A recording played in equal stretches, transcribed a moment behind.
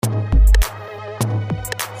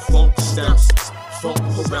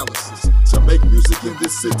paralysis. To make music in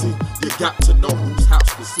this city, you got to know whose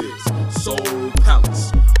house this is. Soul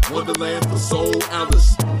Palace, Wonderland for Soul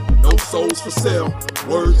Alice. No souls for sale,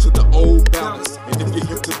 word to the old balance. And if you're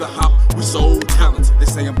hip to the hop, we so talented. They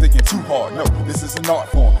say I'm thinking too hard, no, this is an art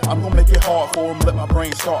form. I'm gonna make it hard for them, let my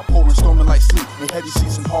brain start pouring, storming like sleep in heavy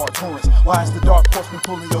seas and hard torrents. Why is the dark horseman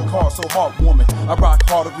pulling your car so heartwarming? I rock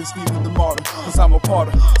harder than Stephen the Martyr, cause I'm a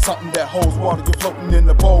part of something that holds water. You're floating in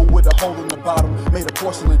a bowl with a hole in the bottom, made of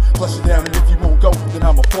porcelain, flush it down, and if you won't go, then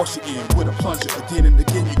I'ma force you in with a plunger. Again and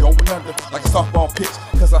again, you're going under like a softball pitch,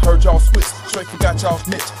 cause I heard y'all switch, straight forgot y'all's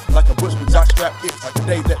niche. Like a bushman, jockstrap itch, like the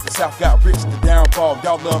day that the South got rich. The downfall,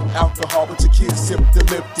 y'all love alcohol, but your kids sip the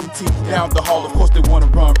Lipton tea down the hall. Of course they wanna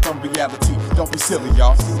run from reality. Don't be silly,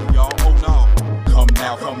 y'all. Oh no. Come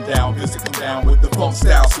now, come down, visit, come down with the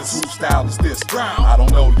Funkstalsis. Whose style is this? I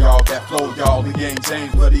don't know, y'all, that flow, y'all. He ain't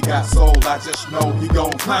James, but he got soul. I just know he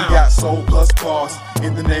gon' clown. He got soul plus bars.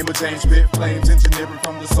 In the name of James, spit flames, engineering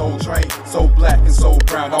from the soul train. So black and so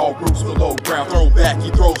brown, all roots below ground. Throw back, he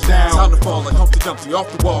throws down. Time to fall like Humpty Dumpty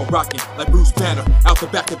off the wall, rocking like Bruce Banner out the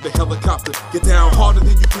back of the helicopter. Get down harder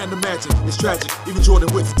than you can imagine. It's tragic. Even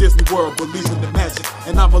Jordan Witt's Disney World believes in the magic.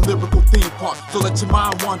 And I'm a lyrical theme park, so let your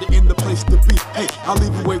mind wander in the place to be. Hey, I'll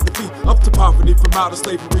even wave the feet up to poverty from out of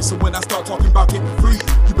slavery. So when I start talking about getting free,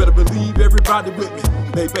 you better believe everybody with me.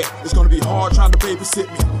 Baby, it's gonna be hard trying to babysit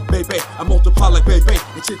me. Baby, I multiply like baby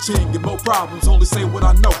and ching get more problems. Only say what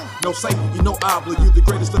I know. No say, you know obla. You the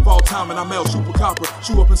greatest of all time and I'm El Super Copper.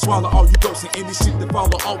 Chew up and swallow all you ghosts and any shit that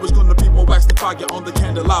follow. Always gonna be more wax than fire on the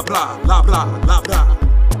candelabra. La blah, la blah.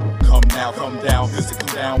 Come now, come down, visit,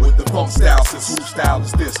 come down with the Funkstalsis. Whose style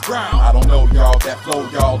is this? I don't know, y'all, that flow,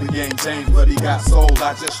 y'all. He ain't James, but he got soul.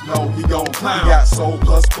 I just know he gon' clown. He got soul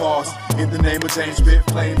plus bars. In the name of James, spit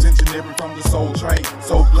flames, engineering from the soul train.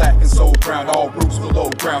 So black and so brown, all roots below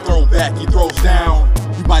ground. Throw back, he throws down.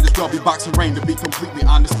 You might as well be boxing rain, to be completely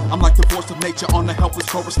honest. I'm like the force of nature on the helpless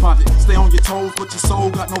correspondent. Stay on your toes, but your soul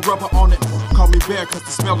got no rubber on it. Call me bear, cause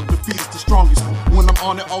the smell of defeat is the strongest. When I'm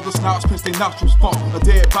on it, all the snouts pinch their nostrils funk. A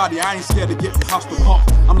dead body, I ain't scared to get hostile pump.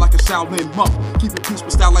 I'm like a Shaolin monk, keep it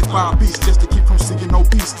peaceful style like 5 beasts, just to keep from seeing no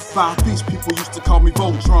peace. 5 beasts, people used to call me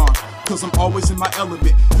Voltron, cause I'm always in my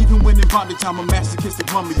element. Even when in bondage time, I'm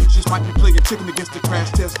masochistic mummy. You just might be playing chicken against the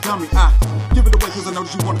crash test dummy. I give it away cause I know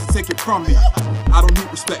that you wanted to take it from me. I don't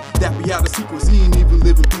need respect, that be out of sequence. He ain't even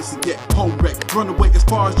living decent yet. Home wreck, run away as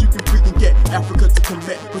far as you can freaking get. Africa to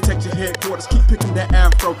commit, protect your headquarters. Keep picking that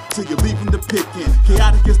afro till you're leaving the picking.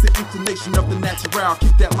 Chaotic is the inclination of the natural.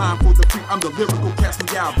 Keep that line for the free, I'm the lyrical cast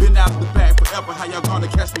me out. Been out of the bag forever, how y'all gonna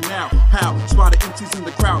catch me now? How? Spotted MCs in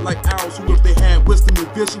the crowd like owls who if they had wisdom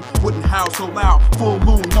and vision wouldn't howl so loud. Full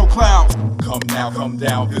moon, no clouds. Come now, come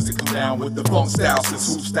down, visit, come down with the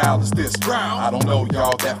Funkstalsis. Whose style is this? I don't know,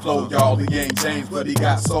 y'all, that flow, y'all. He ain't James, but he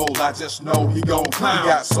got soul. I just know he gon' clown. He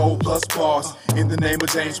got soul plus bars. In the name of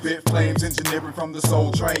James, spit flames, engineering from the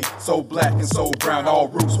soul train. So black and so brown, all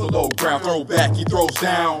roots below ground. Throw back, he throws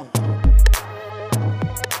down.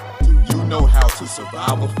 Do you know how to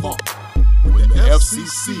survive a funk? When the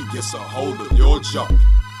FCC gets a hold of your junk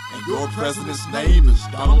and your president's name is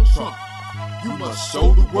Donald Trump, you must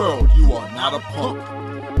show the world you are not a punk.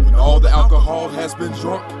 When all the alcohol has been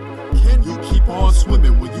drunk, can you keep on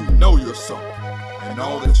swimming when you know you're sunk? And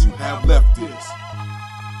all that you have left is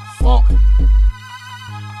funk,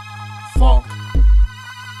 funk.